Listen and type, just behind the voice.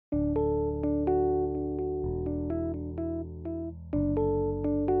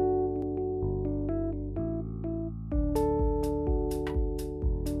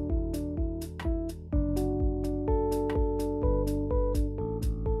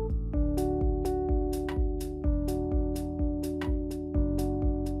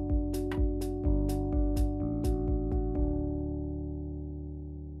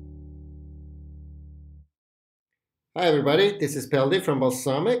Hi everybody, this is Peldi from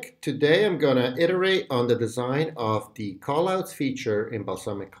Balsamiq. Today I'm going to iterate on the design of the callouts feature in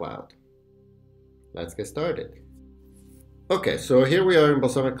Balsamiq Cloud. Let's get started. Okay, so here we are in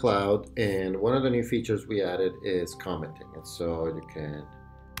Balsamiq Cloud, and one of the new features we added is commenting. And so you can,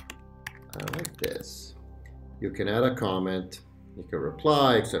 like this, you can add a comment, you can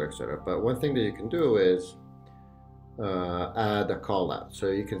reply, etc., etc. But one thing that you can do is add a call out. So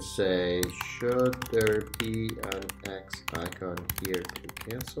you can say, should there be an X icon here to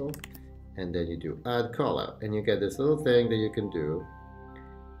cancel? And then you do add call out, and you get this little thing that you can do,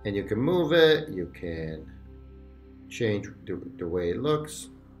 and you can move it, you can change the way it looks,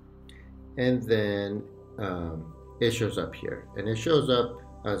 and then it shows up here, and it shows up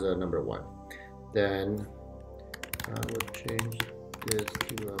as a number 1. Then I would change this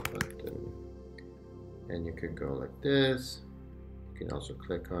to a button. And you can go like this. You can also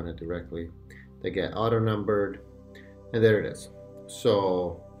click on it directly. They get auto numbered, and there it is.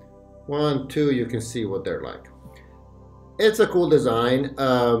 So 1, 2, you can see what they're like. It's a cool design,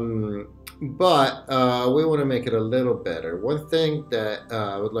 but we want to make it a little better. One thing that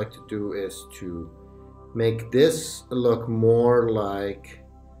I would like to do is to make this look more like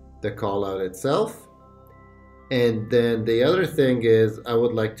the call out itself. And then the other thing is I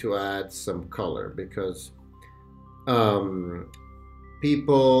would like to add some color, because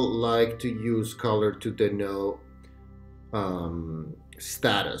people like to use color to denote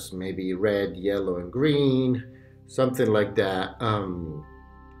status, maybe red, yellow, and green, something like that,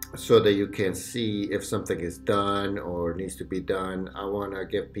 so that you can see if something is done or needs to be done. I want to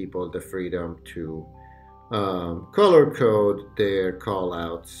give people the freedom to color code their call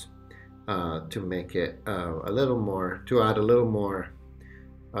outs to make it a little more, to add a little more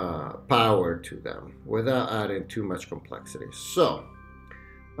power to them without adding too much complexity. So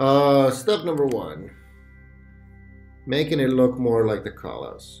step number 1, making it look more like the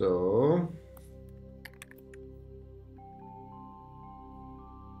callouts. So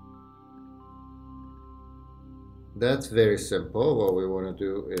that's very simple. What we want to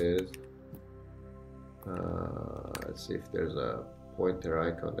do is let's see if there's a pointer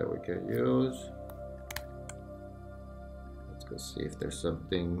icon that we can use. Let's go see if there's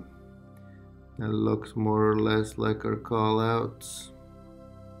something that looks more or less like our callouts.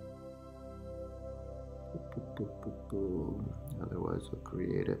 Otherwise we'll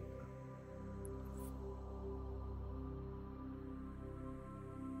create it.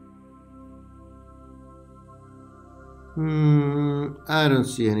 I don't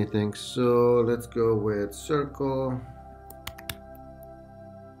see anything, so let's go with circle.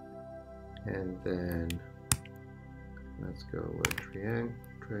 And then let's go with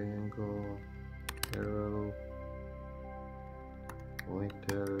triangle, arrow,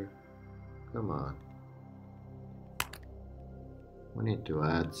 pointer. Come on. We need to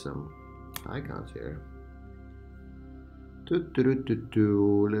add some icons here.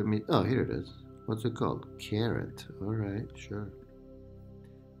 Let me, oh, here it is. What's it called? Carrot. All right, sure.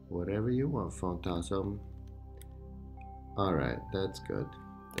 Whatever you want, Phantasm. All right, that's good.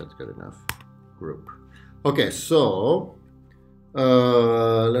 That's good enough. Group. Okay, so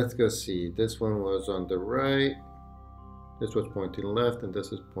let's go see. This one was on the right. This was pointing left, and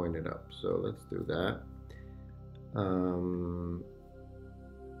this is pointed up. So let's do that.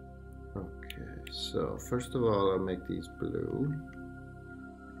 Okay, so first of all, I'll make these blue.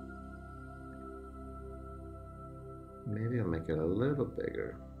 Maybe I'll make it a little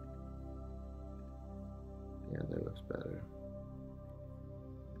bigger. Yeah, that looks better.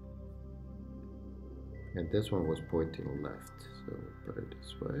 And this one was pointing left, so we'll put it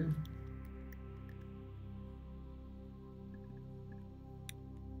this way.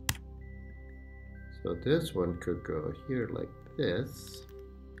 So this one could go here like this,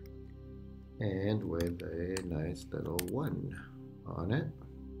 and with a nice little 1 on it.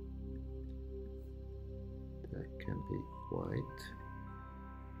 That can be white.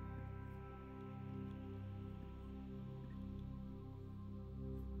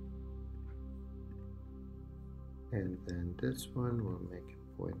 And then this one will make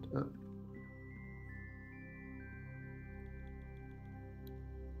it point up.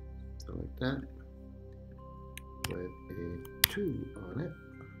 So like that, with a 2 on it.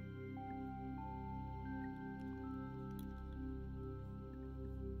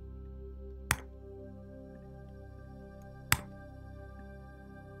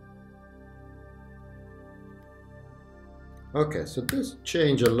 Okay, so this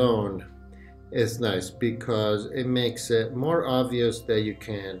change alone is nice because it makes it more obvious that you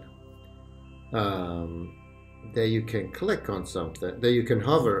can click on something, that you can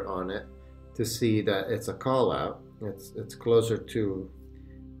hover on it to see that it's a call out, It's closer to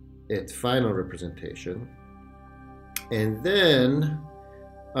its final representation. And then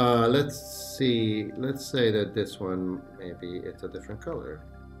let's see. Let's say that this one maybe it's a different color.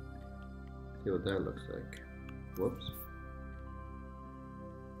 See what that looks like. Whoops.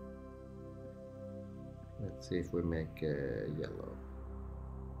 Let's see if we make yellow.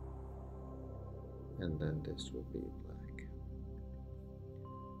 And then this will be black.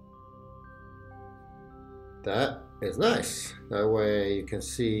 That is nice. That way you can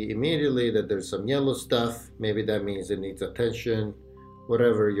see immediately that there's some yellow stuff. Maybe that means it needs attention.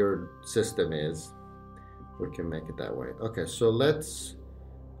 Whatever your system is, we can make it that way. Okay, so let's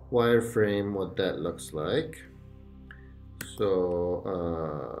wireframe what that looks like. So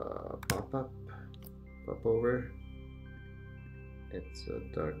pop over. It's a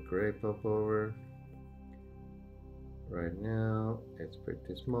dark gray pop over. Right now it's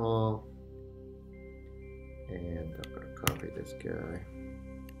pretty small, and I'm gonna copy this guy.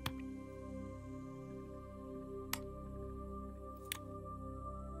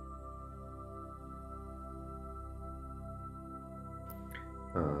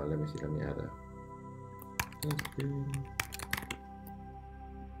 Let me see, let me add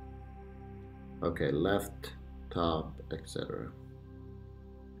a okay, left, top, etc.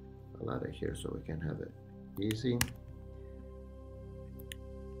 I'll add it here so we can have it easy.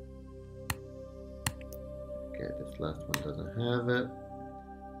 Okay, this last one doesn't have it.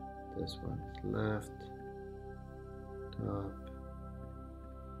 This one is left, top,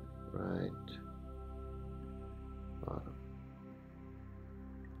 right, bottom.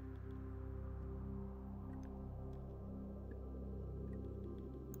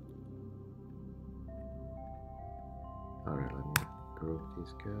 All right, let me group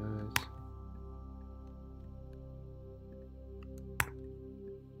these guys.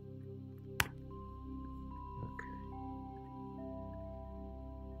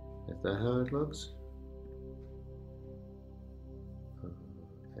 Is that how it looks?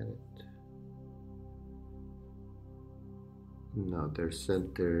 Edit. No, they're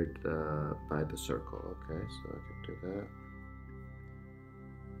centered by the circle. Okay, so I can do that.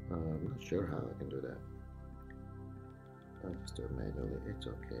 I'm not sure how I can do that. I'll just do it manually. It's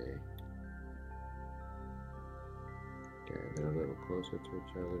okay. Okay, they're a little closer to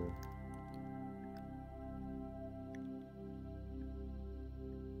each other.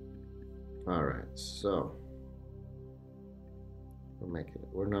 All right, so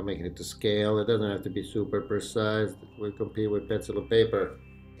we're not making it to scale. It doesn't have to be super precise. We compete with pencil and paper.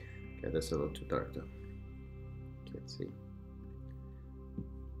 Okay, that's a little too dark though. Can't see.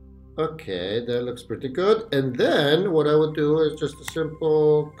 Okay, that looks pretty good. And then what I would do is just a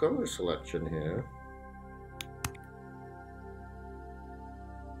simple color selection here.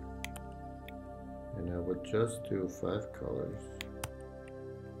 And I would just do 5 colors.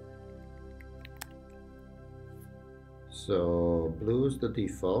 So blue is the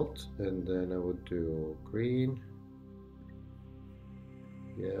default, and then I would do green,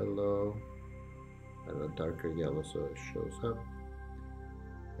 yellow, and a darker yellow so it shows up,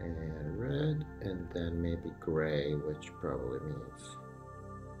 and red, and then maybe gray, which probably means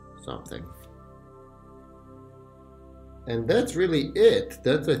something. And that's really it.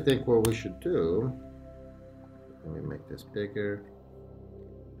 That's, I think, what we should do. Let me make this bigger.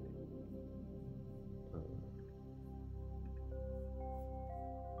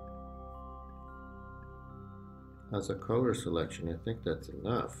 As a color selection, I think that's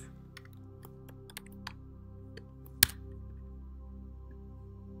enough.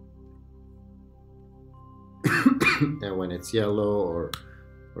 And when it's yellow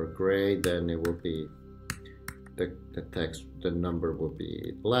or gray, then it will be the text, the number will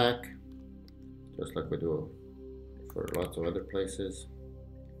be black, just like we do for lots of other places.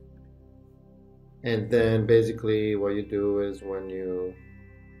 And then basically what you do is when you,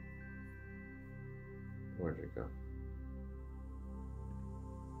 where did it go?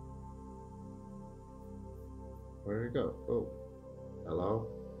 Where did it go? Oh, hello?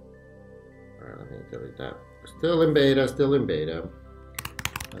 All right, let me delete that. Still in beta, still in beta.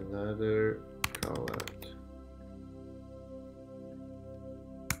 Another callout.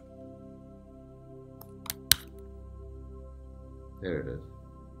 There it is.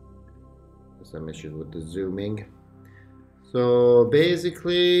 There's some issues with the zooming. So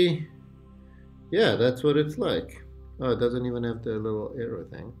basically, yeah, that's what it's like. Oh, it doesn't even have the little arrow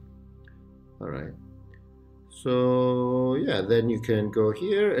thing. All right. So yeah, then you can go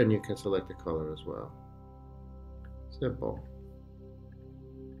here and you can select the color as well. Simple.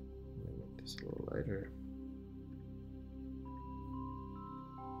 Let me make this a little lighter.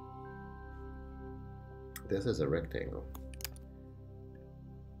 this is a rectangle.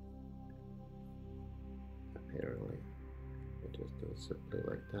 Apparently, I just do it simply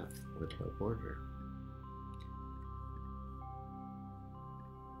like that with no border.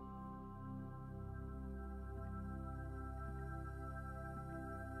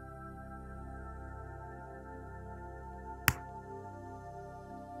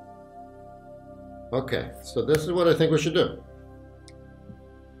 Okay, so this is what I think we should do.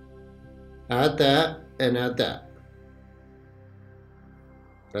 Add that and add that.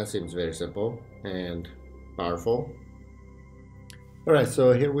 That seems very simple and powerful. All right,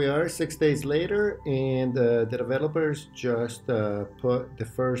 so here we are 6 days later, and the developers just put the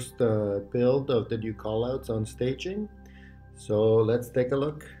first build of the new callouts on staging. So let's take a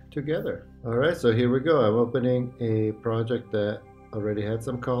look together. All right, so here we go. I'm opening a project that already had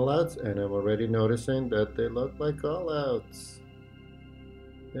some callouts, and I'm already noticing that they look like callouts.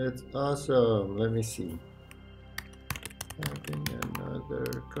 It's awesome. Let me see. Adding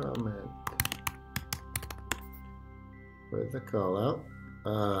another comment with the callout.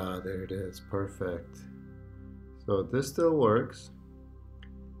 Ah, there it is. Perfect. So this still works.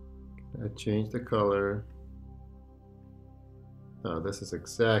 I changed the color. Oh, this is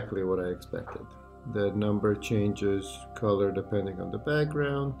exactly what I expected. The number changes color depending on the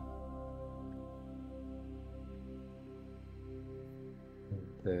background. And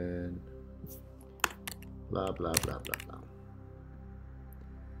then blah, blah, blah, blah, blah.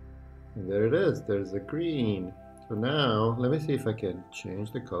 And there it is. There's a green. So now, let me see if I can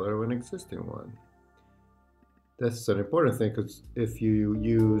change the color of an existing one. That's an important thing, because if you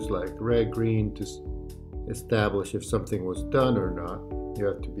use like red, green to establish if something was done or not, you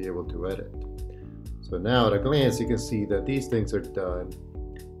have to be able to edit. So now at a glance, you can see that these things are done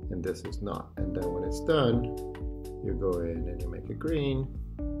and this is not. And then when it's done, you go in and you make it green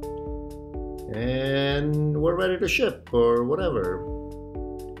and we're ready to ship or whatever.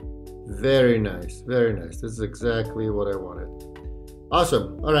 Very nice, very nice. This is exactly what I wanted.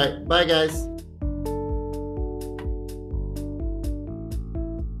 Awesome. All right, bye guys.